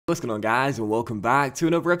What's going on, guys, and welcome back to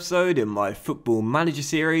another episode in my Football Manager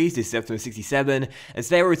series. This is episode 67, and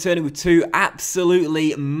today we're returning with two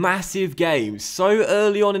absolutely massive games so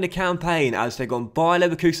early on in the campaign, as they take on Bayer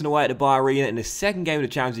Leverkusen away at the Bayer Arena in the second game of the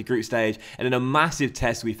Champions League group stage, and in a massive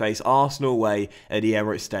test we face Arsenal away at the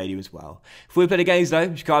Emirates Stadium as well. Before we play the games though,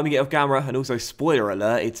 just can't get off camera, and also spoiler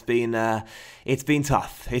alert, it's been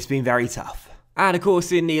tough. It's been very tough. And of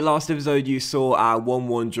course, in the last episode, you saw our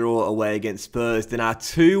 1-1 draw away against Spurs, then our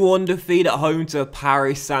 2-1 defeat at home to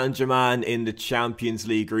Paris Saint-Germain in the Champions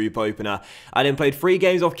League group opener. I then played 3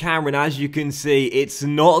 games off camera, and as you can see, it's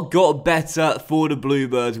not got better for the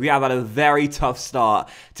Bluebirds. We have had a very tough start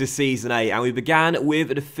to Season 8, and we began with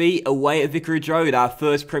a defeat away at Vicarage Road, our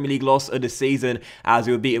first Premier League loss of the season, as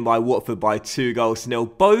we were beaten by Watford by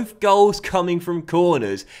 2-0. Both goals coming from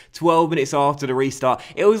corners, 12 minutes after the restart.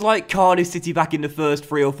 It was like Cardiff City back in the first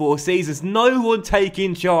 3 or 4 seasons. No one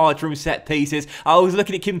taking charge from set pieces. I was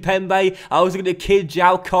looking at Kimpembe, I was looking at Kid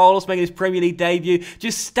João Carlos making his Premier League debut,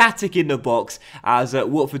 just static in the box as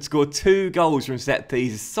Watford scored 2 goals from set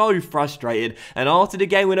pieces. So frustrated. And after the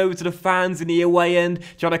game, went over to the fans in the away end,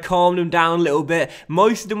 trying to calm them down a little bit.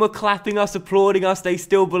 Most of them were clapping us, applauding us. They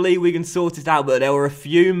still believe we can sort it out, but there were a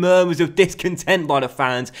few murmurs of discontent by the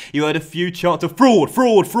fans. You heard a few chants of fraud,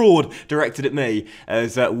 fraud, fraud directed at me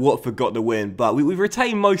as Watford got the win. But we've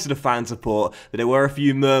retained most of the fan support, but there were a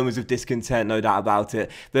few murmurs of discontent, no doubt about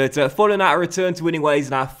it. But following that, a return to winning ways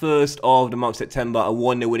in our first of the month of September, a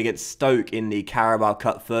 1-0 win against Stoke in the Carabao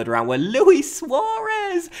Cup third round, where Luis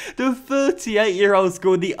Suarez, the 38-year-old,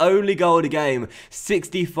 scored the only goal of the game.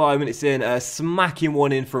 65 minutes in, smacking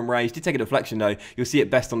one in from range. Did take a deflection though. You'll see it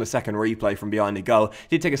best on the second replay from behind the goal.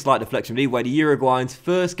 Did take a slight deflection, but anyway, the Uruguayan's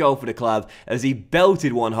first goal for the club as he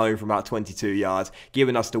belted one home from about 22 yards,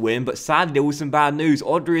 giving us the win. But sadly, there was some bad news.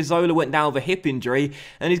 Odriozola went down with a hip injury,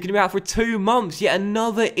 and he's going to be out for 2 months. Yet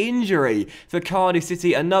another injury for Cardiff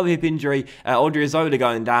City, another hip injury. Odriozola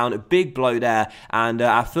going down, a big blow there. And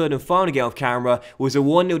our third and final game off camera was a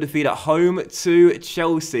 1-0 defeat at home to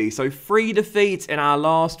Chelsea. So 3 defeats in our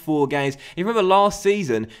last 4 games. If you remember last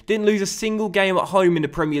season, didn't lose a single game at home in the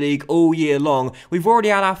Premier League all year long. We've already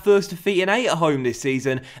had our first defeat in 8 at home this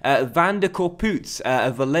season. Van der Corputz,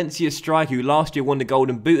 a Valencia striker who last year won the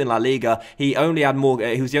Golden Boot in La Liga. He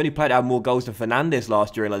was the only player to have more goals than Fernandes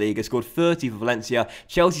last year in La Liga. Scored 30 for Valencia.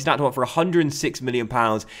 Chelsea snapped him up for £106 million,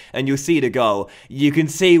 and you'll see the goal. You can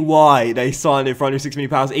see why they signed him for £106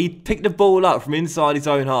 million. He picked the ball up from inside his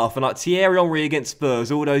own half, and like Thierry Henry against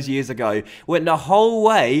Spurs all those years ago, went the whole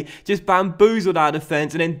way, just bamboozled our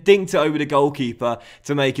defence, and then dinked it over the goalkeeper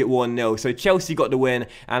to make it 1-0. So Chelsea got the win,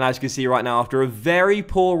 and as you can see right now, after a very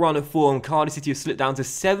poor run of form, Cardiff City have slipped down to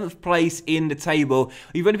 7th place in the table.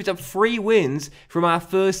 We've only picked up 3 wins from our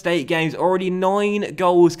first 8 games, already 9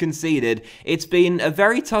 goals conceded. It's been a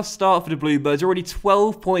very tough start for the Bluebirds, already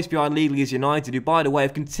 12 points behind Leeds United, who by the way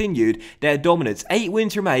have continued their dominance. 8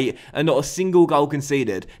 wins from 8 and not a single goal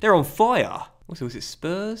conceded. They're on fire. Also, was it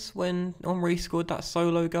Spurs when Henry scored that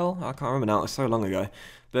solo goal? I can't remember now, it was so long ago.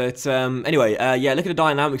 But anyway, yeah, look at the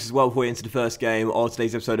dynamics as well before we enter the first game of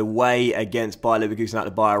today's episode away against Bayer Leverkusen at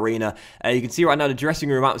the Bayer Arena. You can see right now the dressing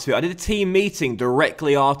room atmosphere. I did a team meeting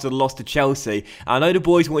directly after the loss to Chelsea. I know the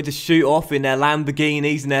boys wanted to shoot off in their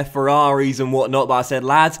Lamborghinis and their Ferraris and whatnot, but I said,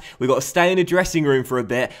 lads, we've got to stay in the dressing room for a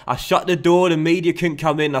bit. I shut the door, the media couldn't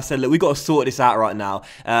come in. I said, look, we've got to sort this out right now.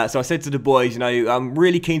 So I said to the boys, you know, I'm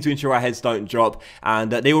really keen to ensure our heads don't drop, and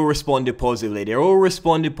they all responded positively. They all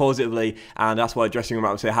responded positively, and that's why the dressing room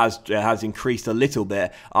atmosphere has increased a little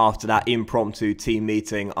bit after that impromptu team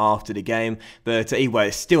meeting after the game. But anyway,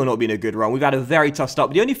 it's still not been a good run. We've had a very tough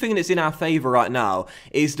start. But the only thing that's in our favour right now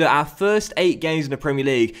is that our first 8 games in the Premier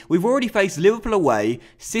League, we've already faced Liverpool away,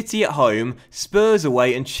 City at home, Spurs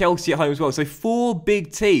away, and Chelsea at home as well. So 4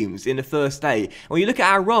 big teams in the first 8. And when you look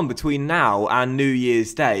at our run between now and New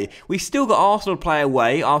Year's Day, we've still got Arsenal to play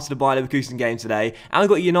away after the Bayer Leverkusen game today, and we've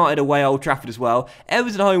got United away at Old Trafford as well.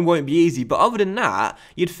 Everton at home won't be easy, but other than that,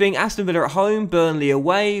 you'd think Aston Villa at home, Burnley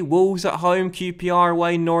away, Wolves at home, QPR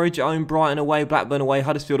away, Norwich at home, Brighton away, Blackburn away,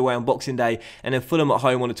 Huddersfield away on Boxing Day, and then Fulham at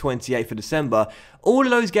home on the 28th of December. All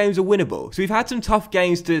of those games are winnable. So we've had some tough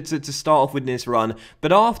games to start off with in this run,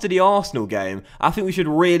 but after the Arsenal game, I think we should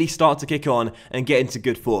really start to kick on and get into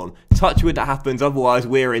good form. Touch wood that happens, otherwise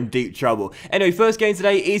we're in deep trouble. Anyway, first game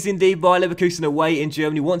today is indeed Bayer Leverkusen away in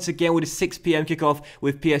Germany, once again with a 6 PM kickoff,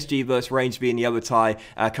 with PSG versus Rangers being the other tie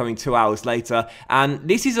coming 2 hours later. And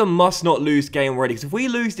this is a must-not-lose game already, because if we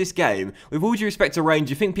lose this game, with all due respect to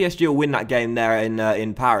Rangers, you think PSG will win that game there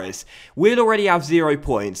in Paris. We'll already have 0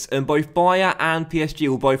 points, and both Bayer and PSG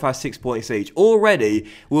will both have 6 points each. Already,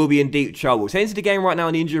 we'll be in deep trouble. So into the game right now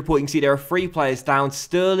in the injury report, you can see there are 3 players down.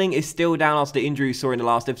 Sterling is still down after the injury we saw in the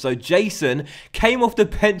last episode. Jason came off the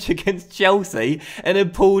bench against Chelsea and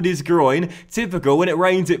then pulled his groin. Typical, when it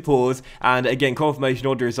rains it pours. And again, confirmation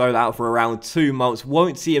Odriozola out for around 2 months.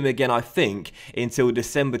 Won't see him again, I think, until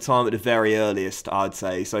December time at the very earliest, I'd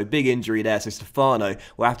say. So big injury there. So Stefano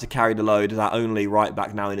will have to carry the load as our only right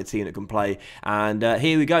back now in the team that can play. And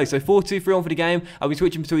here we go. So 4-2-3-1 for the game. I'll be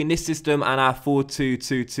switching between this system and our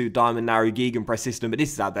 4-2-2-2 diamond narrow gegenpress system. But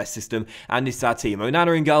this is our best system. And this is our team.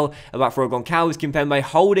 Onana in goal. About for Goncalves, Kimpembe,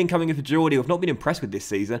 Holding coming in for Geordie. I've not been impressed with this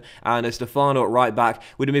season. And Stefano at right back,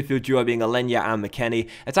 with the midfield duo being Alenya and McKennie.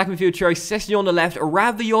 Attacking midfield trio, Sessegnon on the left,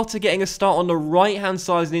 Rabiota getting a start on the right-hand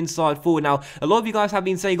side as an inside forward. Now, a lot of you guys have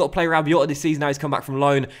been saying you've got to play Rabiota this season. Now he's come back from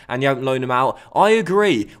loan and you haven't loaned him out. I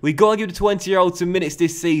agree. We've got to give the 20-year-old some minutes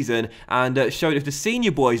this season and show that if the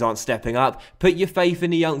senior boys aren't stepping up, put your faith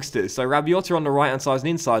in the youngsters. So Rabiota on the right-hand side as an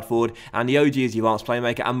inside forward, and the OG is your advanced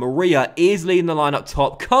playmaker, and Maria is leading the line up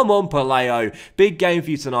top. Come on, Paleo. Big game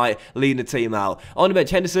for you tonight, leading the team out. On the bench,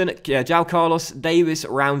 Henderson, João Carlos, Davis,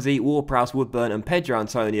 Ramsey, Ward-Prowse, Woodburn, and Pedro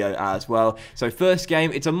Antonio as well. So first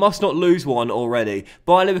game, it's a must-not-lose one already.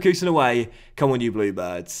 Bayer Leverkusen away. Come on, you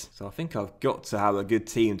Bluebirds. So I think I've got to have a good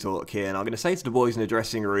team talk here, and I'm going to say to the boys in the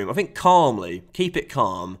dressing room, I think calmly, keep it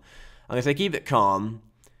calm. I'm going to say keep it calm.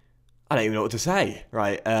 I don't even know what to say.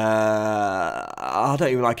 Right, I don't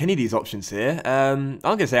even like any of these options here. I'm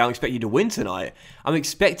going to say I expect you to win tonight. I'm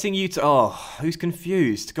expecting you to... Oh, who's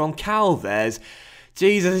confused? Goncalves.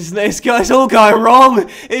 Jesus, it's all going wrong.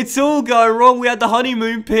 It's all going wrong. We had the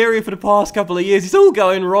honeymoon period for the past couple of years. It's all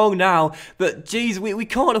going wrong now. But, geez, we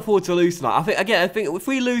can't afford to lose tonight. I think if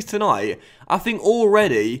we lose tonight, I think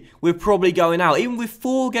already we're probably going out. Even with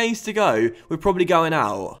 4 games to go, we're probably going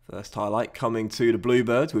out. First highlight coming to the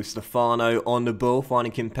Bluebirds with Stefano on the ball,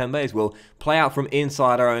 finding Kimpembe as we'll play out from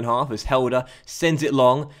inside our own half as Helder sends it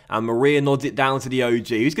long and Maria nods it down to the OG,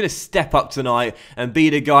 who's going to step up tonight and be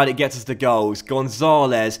the guy that gets us the goals.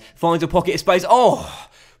 Gonzalez finds a pocket of space. Oh!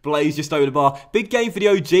 Blaze just over the bar. Big game for the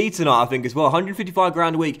OG tonight, I think, as well. 155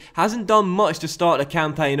 grand a week. Hasn't done much to start the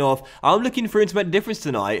campaign off. I'm looking for him to make a difference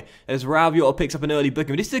tonight as Rabiota picks up an early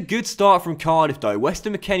booking. This is a good start from Cardiff, though.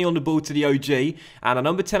 Weston McKennie on the ball to the OG. And our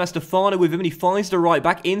number 10 has Stefano with him, and he finds the right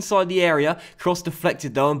back inside the area. Cross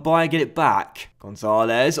deflected, though, and Bayer get it back.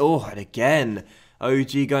 Gonzalez. Oh, and again.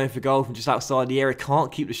 OG going for goal from just outside the area.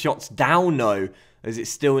 Can't keep the shots down, though, as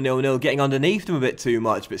it's still 0-0, getting underneath them a bit too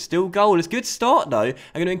much, but still goal. It's a good start, though. I'm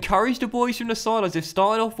going to encourage the boys from the sidelines. They've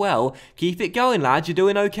started off well. Keep it going, lads. You're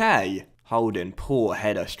doing okay. Holding, poor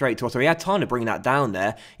header, straight to us. So he had time to bring that down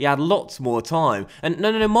there. He had lots more time. And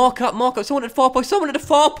no, mark up. Someone at the far post. Someone at the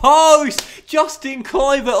far post. Justin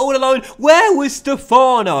Kluivert all alone. Where was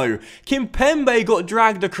Stefano? Kimpembe got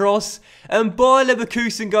dragged across. And Bayer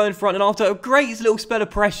Leverkusen go in front. And after a great little spell of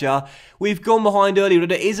pressure, we've gone behind early. But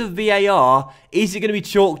there is a VAR. Is it going to be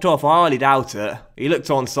chalked off? I highly doubt it. He looked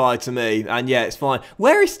onside to me. And yeah, it's fine.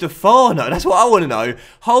 Where is Stefano? That's what I want to know.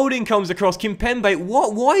 Holding comes across. Kimpembe,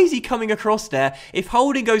 why is he coming across there? If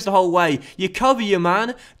Holding goes the whole way, you cover your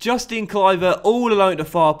man. Justin Kluivert all alone at the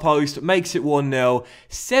far post. Makes it 1-0.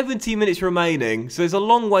 70 minutes remaining. So there's a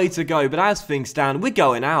long way to go. But as things stand, we're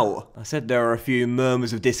going out. I said there are a few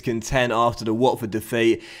murmurs of discontent after the Watford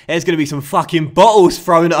defeat. There's going to be some fucking bottles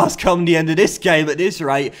thrown at us come the end of this game at this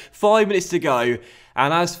rate. 5 minutes to go.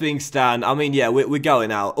 And as things stand, I mean, yeah, we're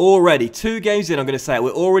going out. Already, 2 games in, I'm going to say it.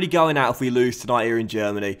 We're already going out if we lose tonight here in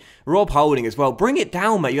Germany. Rob Holding as well. Bring it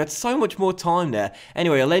down, mate. You had so much more time there.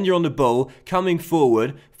 Anyway, Alenya on the ball, coming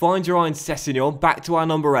forward. Finds Ryan Sessegnon, back to our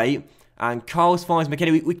number 8. And Carlos finds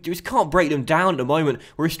McKennie. We just can't break them down at the moment.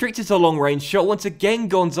 We're restricted to a long-range shot. Once again,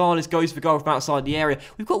 Gonzalez goes for goal from outside the area.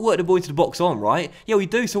 We've got to work the boys to the box on, right? Yeah, we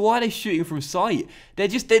do. So why are they shooting from sight? They're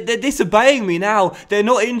disobeying me now. They're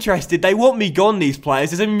not interested. They want me gone, these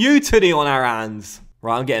players. There's a mutiny on our hands.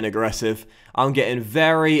 Right, I'm getting aggressive. I'm getting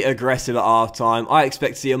very aggressive at half-time. I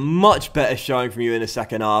expect to see a much better showing from you in the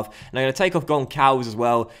second half. And I'm going to take off Goncalves as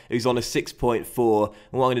well, who's on a 6.4. And what I'm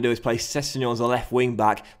going to do is play Sessegnon as a left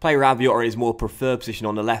wing-back, play Rabiota in his more preferred position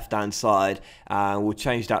on the left-hand side, and we'll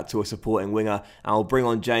change that to a supporting winger. And we'll bring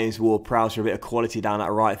on James Ward-Prowse for a bit of quality down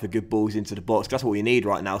that right for good balls into the box. That's what we need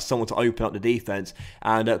right now, someone to open up the defence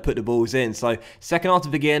and put the balls in. So, second half to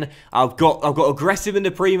begin. I've got aggressive in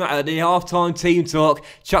the half-time team talk,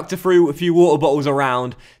 chucked a few water bottles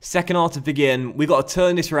around. Second half to begin. We've got to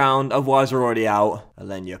turn this round, otherwise we're already out.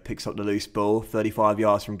 Alenya picks up the loose ball, 35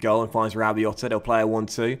 yards from goal, and finds Rabiota. They'll play a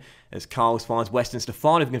 1-2. as Carles finds Weston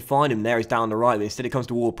Stefano. If we can find him there, he's down the right, but instead it comes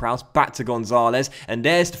to Ward-Prowse, back to Gonzalez, and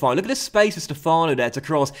there's Stefano. Look at the space of Stefano there to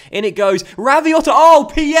cross. In it goes. Rabiota. Oh,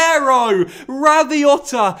 Piero!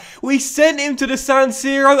 Rabiota! We sent him to the San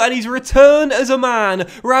Siro, and he's returned as a man.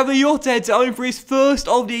 Rabiota heads home for his first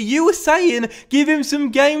of the year. You were saying, give him some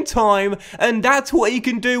game time, and that's what he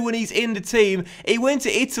can do when he's in the team. He went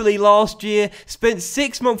to Italy last year, spent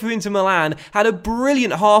 6 months with Inter Milan, had a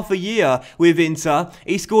brilliant half a year with Inter.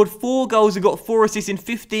 He scored 4 goals and got 4 assists in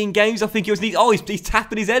 15 games. I think it was. Oh, he's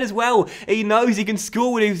tapping his head as well. He knows he can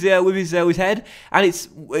score with his head, and it's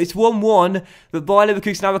 1-1. But Bayer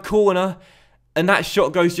Leverkusen have a corner, and that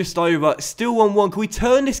shot goes just over. Still 1-1. Can we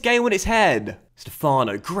turn this game on its head?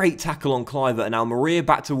 Stefano, great tackle on Kluivert, and now Maria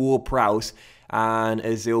back to Ward-Prowse, and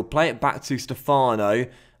as he'll play it back to Stefano.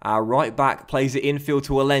 Our right back plays it infield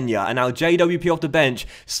to Alenia, and now JWP off the bench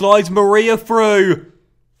slides Maria through.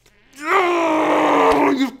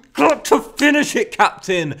 You've got to finish it,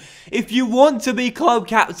 captain. If you want to be club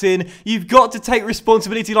captain, you've got to take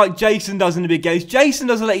responsibility like Jason does in the big games. Jason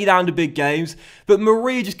doesn't let you down in the big games, but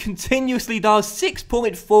Maria just continuously does.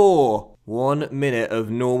 6.4. 1 minute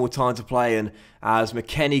of normal time to play, and as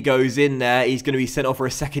McKennie goes in there, he's going to be sent off for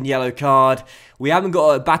a second yellow card. We haven't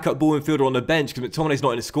got a backup ball midfielder on the bench because McTominay's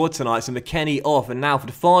not in the squad tonight, so McKennie off. And now for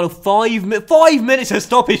the final 5 minutes of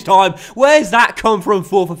stoppage time. Where's that come from,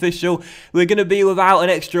 fourth official? We're going to be without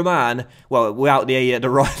an extra man. Well, without the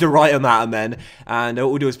right amount of men. And what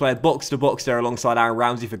we'll do is play a box-to-box there alongside Aaron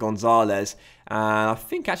Ramsey for Gonzalez. And I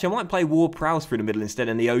think actually I might play Ward-Prowse through the middle instead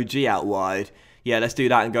and the OG out wide. Yeah, let's do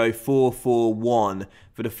that and go 4-4-1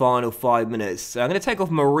 for the final 5 minutes. I'm going to take off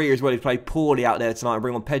Maria as well. He played poorly out there tonight and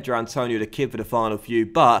bring on Pedro Antonio, the kid, for the final few.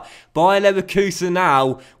 But Bayer Leverkusen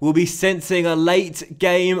now will be sensing a late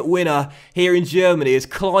game winner here in Germany as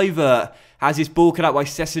Kluivert has his ball cut out by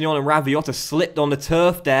Sessegnon, and Rabiota slipped on the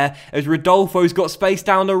turf there as Rodolfo's got space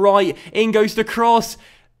down the right. In goes the cross.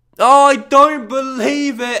 Oh, I don't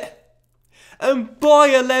believe it. And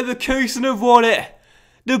Bayer Leverkusen have won it.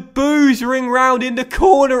 The boos ring round in the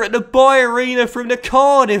corner at the Bayer Arena from the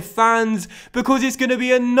Cardiff fans because it's going to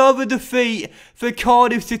be another defeat for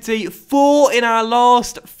Cardiff City. 4 in our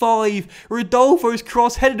last 5. Rodolfo's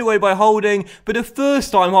cross headed away by Holding, but the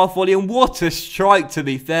first time half volley, and what a strike to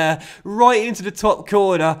be fair, right into the top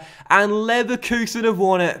corner, and Leverkusen have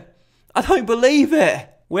won it. I don't believe it.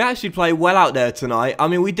 We actually played well out there tonight. I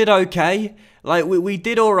mean, we did okay. Like, we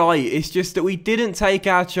did alright. It's just that we didn't take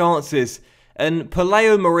our chances. And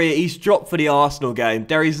Peleo Maria, he's dropped for the Arsenal game.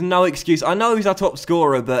 There is no excuse. I know he's our top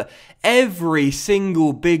scorer, but every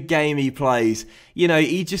single big game he plays, you know,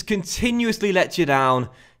 he just continuously lets you down.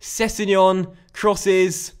 Sessegnon,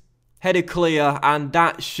 crosses, headed clear, and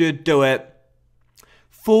that should do it.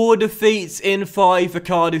 4 defeats in 5 for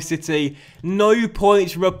Cardiff City. No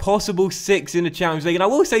points from a possible 6 in the Champions League. And I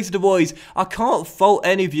will say to the boys, I can't fault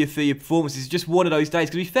any of you for your performances. It's just one of those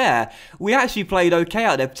days. To be fair, we actually played okay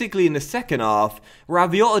out there, particularly in the second half.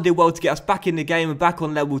 Rabiota did well to get us back in the game and back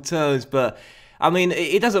on level terms. But, I mean,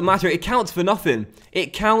 it doesn't matter. It counts for nothing.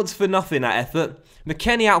 It counts for nothing, that effort.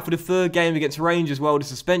 McKennie out for the 3rd game against Rangers, well, the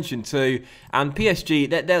suspension too. And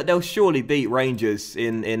PSG, they'll surely beat Rangers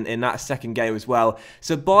in that 2nd game as well.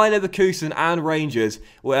 So Bayer Leverkusen and Rangers,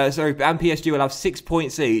 and PSG will have 6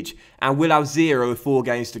 points each, and we'll have 0 with 4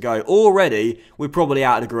 games to go. Already, we're probably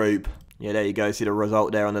out of the group. Yeah, there you go. See the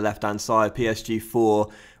result there on the left-hand side. PSG 4,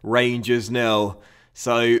 Rangers 0.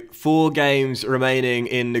 So 4 games remaining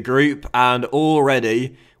in the group, and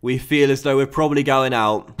already we feel as though we're probably going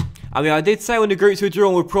out. I mean, I did say when the groups were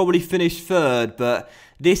drawn, we'd probably finish 3rd, but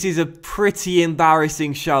this is a pretty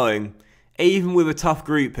embarrassing showing. Even with a tough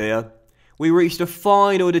group here. We reached the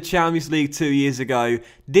final of the Champions League 2 years ago.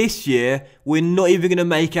 This year, we're not even going to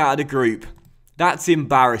make out of the group. That's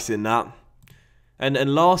embarrassing, that. And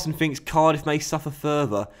Larson thinks Cardiff may suffer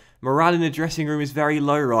further. Morale in the dressing room is very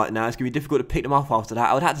low right now. It's going to be difficult to pick them up after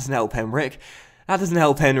that. Oh, that doesn't help Henrik. That doesn't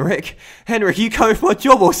help Henrik. Henrik, you coming for my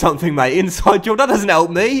job or something, mate? Inside job, that doesn't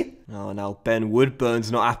help me. Oh, now Ben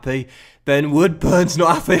Woodburn's not happy. Ben Woodburn's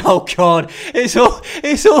not happy. Oh, God. It's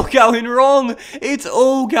all going wrong. It's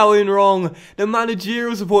all going wrong. The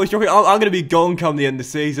managerial support is dropping. I'm going to be gone come the end of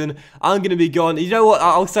the season. I'm going to be gone. You know what?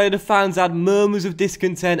 I'll say the fans had murmurs of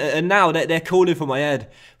discontent, and now they're calling for my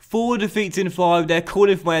head. 4 defeats in 5. They're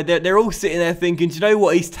calling for my head. They're all sitting there thinking, do you know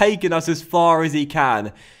what? He's taken us as far as he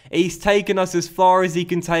can. He's taken us as far as he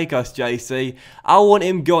can take us, JC. I want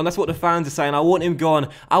him gone. That's what the fans are saying. I want him gone.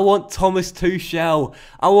 I want Thomas Tuchel.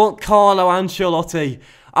 I want Carlo Ancelotti.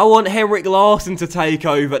 I want Henrik Larsson to take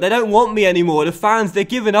over. They don't want me anymore. The fans, they're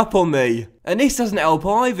giving up on me. And this doesn't help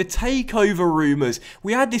either. Takeover rumours.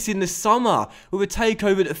 We had this in the summer with a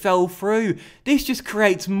takeover that fell through. This just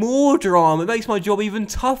creates more drama. It makes my job even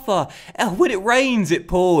tougher. When it rains, it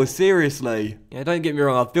pours. Seriously. Yeah, don't get me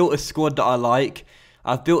wrong. I've built a squad that I like.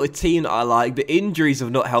 I've built a team that I like. But injuries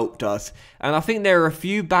have not helped us. And I think there are a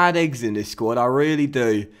few bad eggs in this squad. I really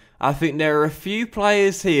do. I think there are a few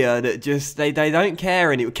players here that just, they don't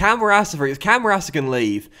care anymore. Camarasa can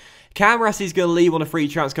leave. Camarasa going to leave on a free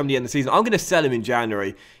transfer come the end of the season. I'm going to sell him in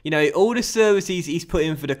January. You know, all the services he's put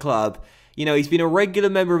in for the club. You know, he's been a regular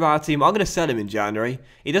member of our team. I'm going to sell him in January.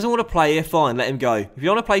 He doesn't want to play here, fine, let him go. If you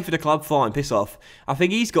want to play for the club, fine, piss off. I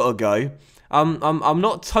think he's got to go. I'm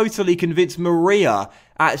not totally convinced Maria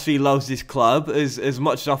actually loves this club as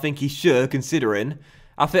much as I think he should, considering.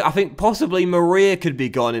 I think possibly Maria could be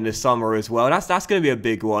gone in the summer as well. That's going to be a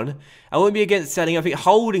big one. I wouldn't be against selling. I think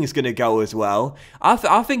Holding's going to go as well.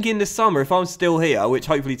 I think in the summer, if I'm still here, which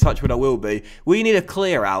hopefully touch wood I will be, we need a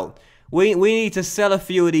clear out. We need to sell a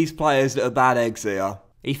few of these players that are bad eggs here.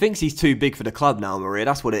 He thinks he's too big for the club now, Maria.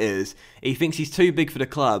 That's what it is. He thinks he's too big for the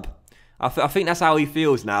club. I think that's how he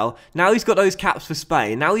feels now. Now he's got those caps for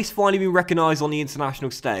Spain. Now he's finally been recognised on the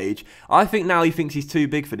international stage. I think now he thinks he's too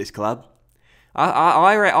big for this club.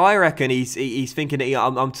 I reckon he's thinking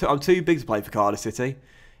that I'm too big to play for Cardiff City.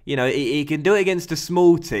 You know, he can do it against the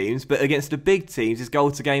small teams, but against the big teams, his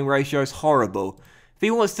goal-to-game ratio is horrible. If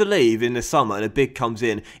he wants to leave in the summer and a big comes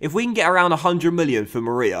in, if we can get around 100 million for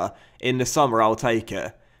Maria in the summer, I'll take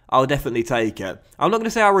it. I'll definitely take it. I'm not going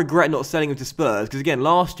to say I regret not selling him to Spurs, because again,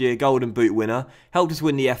 last year, Golden Boot winner, helped us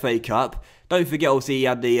win the FA Cup. Don't forget, obviously, he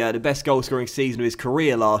had the best goal-scoring season of his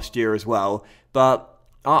career last year as well. But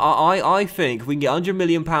I think if we can get £100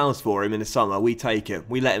 million for him in the summer, we take it.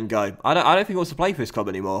 We let him go. I don't think he wants to play for this club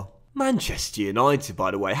anymore. Manchester United,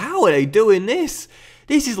 by the way, how are they doing this?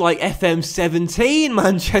 This is like FM 17,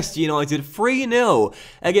 Manchester United, 3-0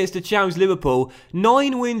 against the champs Liverpool.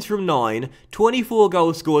 9 wins from 9, 24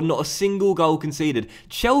 goals scored, not a single goal conceded.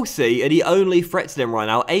 Chelsea are the only threat to them right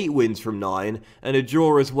now, 8 wins from 9 and a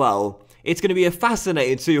draw as well. It's going to be a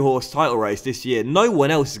fascinating 2-horse title race this year. No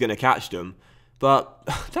one else is going to catch them. But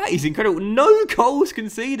that is incredible. No goals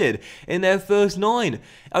conceded in their first 9.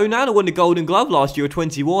 Onana won the Golden Glove last year at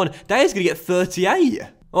 21. They're going to get 38.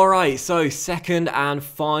 Alright, so second and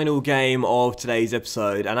final game of today's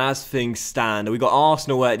episode, and as things stand, we've got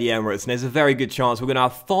Arsenal at the Emirates, and there's a very good chance we're going to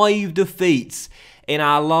have 5 defeats in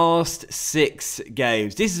our last 6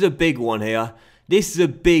 games. This is a big one here. This is a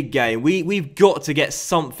big game. We've got to get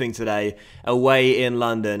something today away in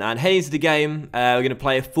London. And heading into the game, we're going to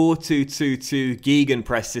play a 4-2-2-2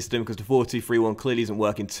 gegenpress system because the 4-2-3-1 clearly isn't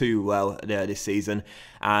working too well this season.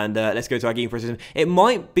 And let's go to our gegenpress system. It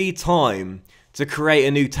might be time to create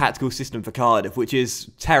a new tactical system for Cardiff, which is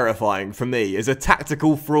terrifying for me. As a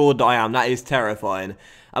tactical fraud that I am, that is terrifying.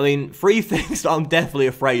 I mean, 3 things that I'm definitely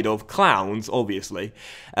afraid of. Clowns, obviously.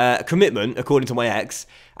 Commitment, according to my ex.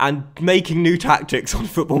 And making new tactics on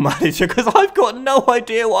Football Manager, because I've got no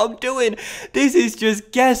idea what I'm doing. This is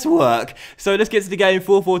just guesswork. So let's get to the game.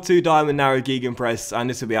 4-4-2 diamond narrow gegenpress, and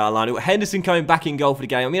this will be our line. Henderson coming back in goal for the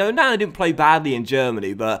game. I mean, Onana didn't play badly in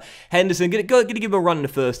Germany, but Henderson going to give him a run in the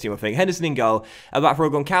first team, I think. Henderson in goal. Back for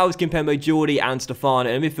Goncalves, Kimpembe, Geordie, and Stefano.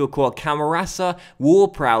 In the midfield quad, Camarasa,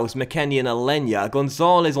 Ward-Prowse, McKennie, and Alenya.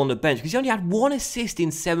 Gonzalez on the bench, because he only had 1 assist in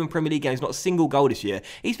 7 Premier League games, not a single goal this year.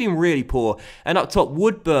 He's been really poor. And up top,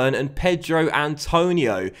 Woodburn and Pedro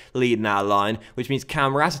Antonio leading our line, which means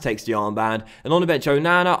Camarasa takes the armband. And on the bench,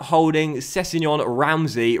 Onana, Holding, Sessegnon,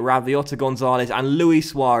 Ramsey, Rabiota, Gonzalez, and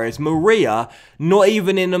Luis Suarez. Maria, not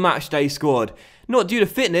even in the matchday squad. Not due to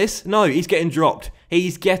fitness, no, he's getting dropped.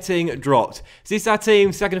 He's getting dropped. So this is our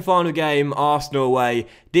team, second and final game, Arsenal away.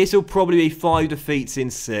 This will probably be 5 defeats in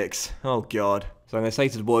 6. Oh, God. So I'm going to say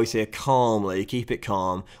to the boys here, calmly, keep it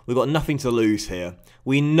calm. We've got nothing to lose here.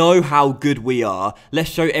 We know how good we are. Let's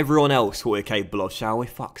show everyone else what we're capable of, shall we?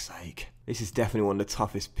 Fuck's sake. This is definitely one of the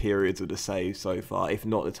toughest periods of the save so far, if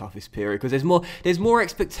not the toughest period, because there's more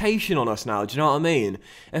expectation on us now, do you know what I mean?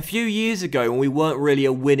 A few years ago, when we weren't really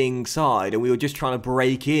a winning side and we were just trying to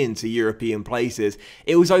break into European places,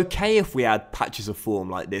 it was okay if we had patches of form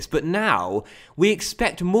like this, but now we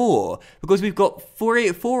expect more, because we've got 4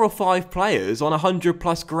 or 5 players on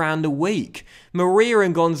 100+ grand a week. Maria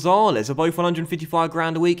and Gonzalez are both 155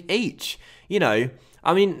 grand a week each, you know.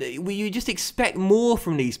 I mean, you just expect more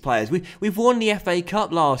from these players. We've won the FA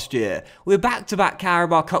Cup last year. We're back-to-back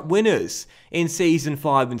Carabao Cup winners in Season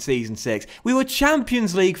 5 and Season 6. We were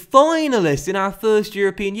Champions League finalists in our first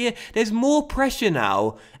European year. There's more pressure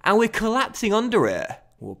now, and we're collapsing under it.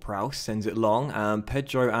 Ward-Prowse sends it long, and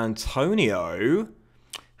Pedro Antonio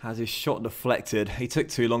has his shot deflected. He took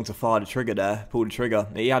too long to fire the trigger there, pull the trigger.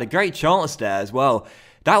 He had a great chance there as well.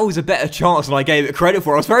 That was a better chance than I gave it credit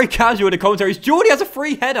for. I was very casual with the commentaries. Jordi has a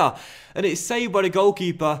free header, and it's saved by the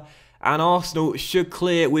goalkeeper. And Arsenal should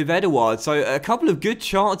clear with Edouard. So a couple of good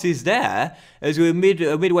chances there as we're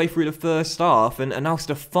midway through the first half. And now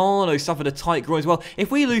Stefano suffered a tight groin as well. If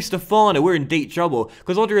we lose Stefano, we're in deep trouble.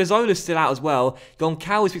 Because Odriozola's still out as well.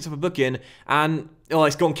 Goncalves picks up a booking. And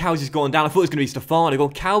it's Goncalves has gone down. I thought it was going to be Stefano.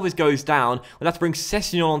 Goncalves goes down. We'll have to bring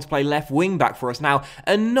Sessegnon on to play left wing back for us now.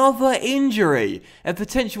 Another injury. A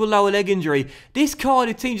potential lower leg injury. This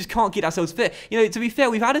Cardiff team just can't keep ourselves fit. You know, to be fair,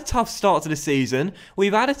 we've had a tough start to the season.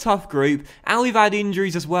 We've had a tough group. And we've had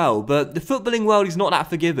injuries as well. But the footballing world is not that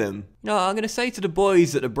forgiving. No, I'm going to say to the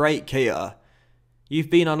boys at the break here, you've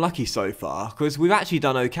been unlucky so far. Because we've actually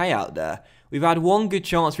done okay out there. We've had one good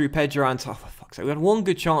chance through Pedro Antonio. Oh, for fuck's sake. We had one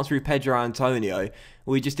good chance through Pedro Antonio.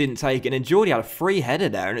 We just didn't take it. And then Jordi had a free header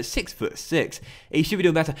there. And at 6'6", he should be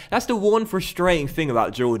doing better. That's the one frustrating thing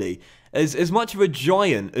about Jordi. As much of a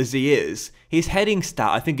giant as he is, his heading stat,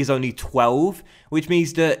 I think, is only 12. Which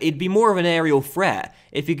means that it'd be more of an aerial threat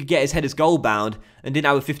if he could get his headers goal bound and didn't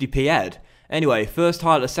have a 50p head. Anyway, first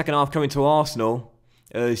highlight of the second half coming to Arsenal.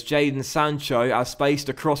 As Jadon Sancho has space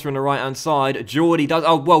to cross from the right-hand side. Jordi does,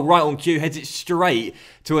 right on cue, heads it straight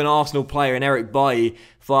to an Arsenal player, and Eric Bailly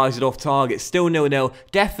fires it off target. Still 0-0.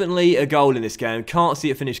 Definitely a goal in this game. Can't see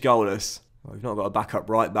it finish goalless. Well, we've not got a backup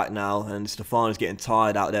right back now, and Stefano's getting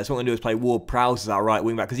tired out there. So what I'm going to do is play Ward-Prowse as our right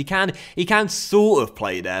wing back, because he can sort of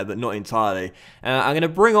play there, but not entirely. I'm going to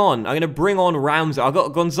bring on Ramsey. I've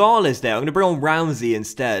got Gonzalez there. I'm going to bring on Ramsey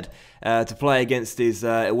instead to play against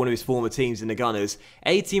one of his former teams in the Gunners.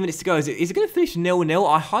 18 minutes to go. Is it going to finish 0-0?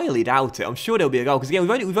 I highly doubt it. I'm sure there'll be a goal, because again,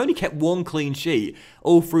 we've only kept one clean sheet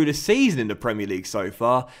all through the season in the Premier League so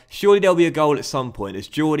far. Surely there'll be a goal at some point as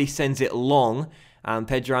Jordi sends it long. And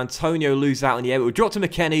Pedro Antonio loses out in the air. We'll drop to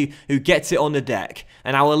McKennie, who gets it on the deck.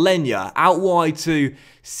 And our Alenya out wide to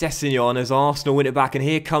Sessegnon as Arsenal win it back. And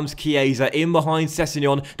here comes Chiesa in behind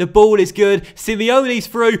Sessegnon. The ball is good. Simeone's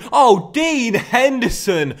through. Oh, Dean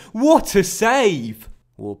Henderson. What a save.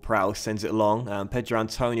 Ward-Prowse sends it long. And Pedro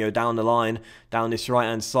Antonio down the line, down this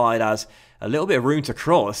right-hand side, has a little bit of room to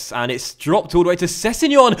cross. And it's dropped all the way to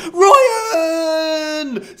Sessegnon.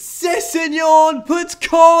 Ryan Sessegnon puts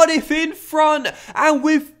Cardiff in front. And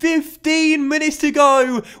with 15 minutes to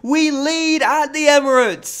go, we lead at the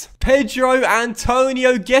Emirates. Pedro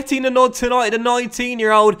Antonio getting the nod tonight. The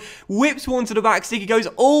 19-year-old whips one to the back stick. He goes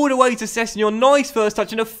all the way to Sessegnon. Nice first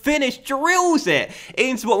touch and a finish. Drills it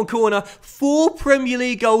into the bottom corner. 4 Premier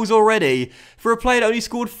League goals already for a player that only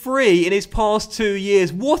scored 3 in his past 2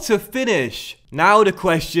 years. What a finish. Now the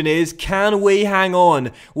question is, can we hang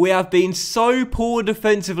on? We have been so poor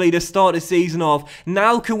defensively to start the season off.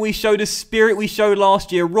 Now can we show the spirit we showed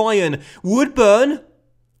last year? Ryan Woodburn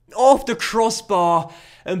off the crossbar.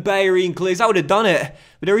 And Bellerin clears. That would have done it.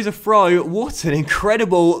 But there is a throw. What an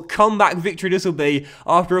incredible comeback victory this will be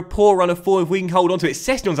after a poor run of form if we can hold on to it.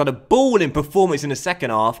 Sessegnon's had a balling performance in the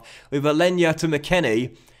second half with Alenya to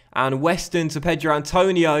McKennie. And Weston to Pedro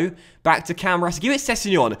Antonio. Back to Cameras. Give it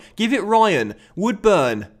Sessegnon. Give it Ryan.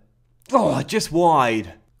 Woodburn. Oh, just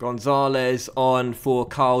wide. Gonzalez on for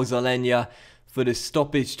Carlos Alenya for the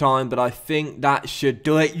stoppage time. But I think that should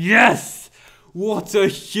do it. Yes! What a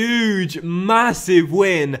huge, massive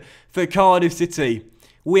win for Cardiff City.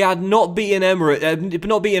 We had not beaten Arsenal at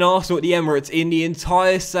the Emirates in the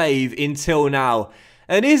entire save until now.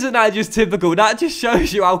 And isn't that just typical? That just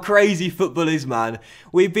shows you how crazy football is, man.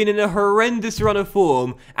 We've been in a horrendous run of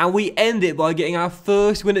form, and we end it by getting our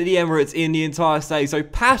first win at the Emirates in the entire save. So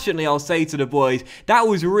passionately, I'll say to the boys, that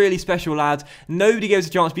was really special, lads. Nobody gives a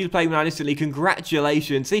chance for you to play well instantly.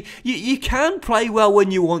 Congratulations. See, you can play well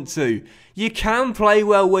when you want to. You can play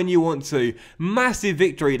well when you want to. Massive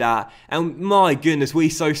victory that. And my goodness, we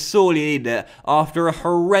so sorely needed it after a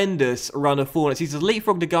horrendous run of form. It sees us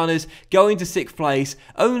leapfrog the Gunners, going to 6th place.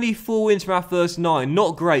 Only 4 wins from our first 9.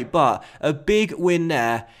 Not great, but a big win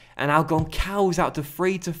there. And now Goncalves out to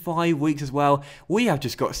 3 to 5 weeks as well. We have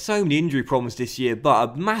just got so many injury problems this year, but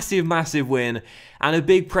a massive, massive win and a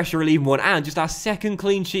big pressure relieving one, and just our second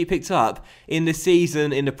clean sheet picked up in the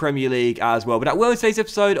season in the Premier League as well. But that will end today's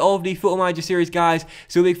episode of the Football Manager series, guys.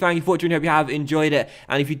 So a big thank you for watching. Hope you have enjoyed it.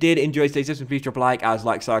 And if you did enjoy today's episode, please drop a like, as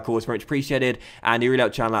likes are, of course, very much appreciated. And you really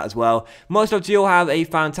help the channel out as well. Much love to you all. Have a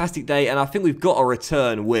fantastic day. And I think we've got a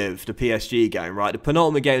return with the PSG game, right? The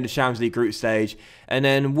penultimate game of the Champions League group stage. And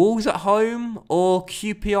then Wolves at home or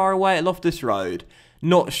QPR away at Loftus Road.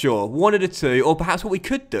 Not sure. One of the two, or perhaps what we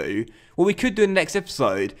could do in the next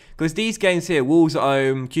episode, because these games here, Wolves at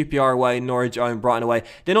home, QPR away, Norwich at home, Brighton away,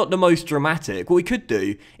 they're not the most dramatic. What we could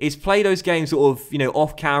do is play those games sort of,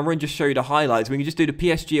 off camera and just show you the highlights. We can just do the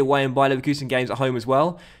PSG away and Bayer Leverkusen games at home as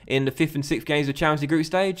well in the 5th and 6th games of Champions League group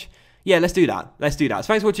stage. Yeah, let's do that. So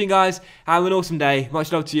thanks for watching, guys. Have an awesome day.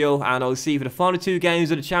 Much love to you all, and I'll see you for the final 2 games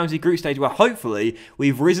of the Champions League group stage, where hopefully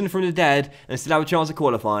we've risen from the dead and still have a chance of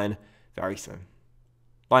qualifying very soon.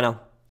 Bye now.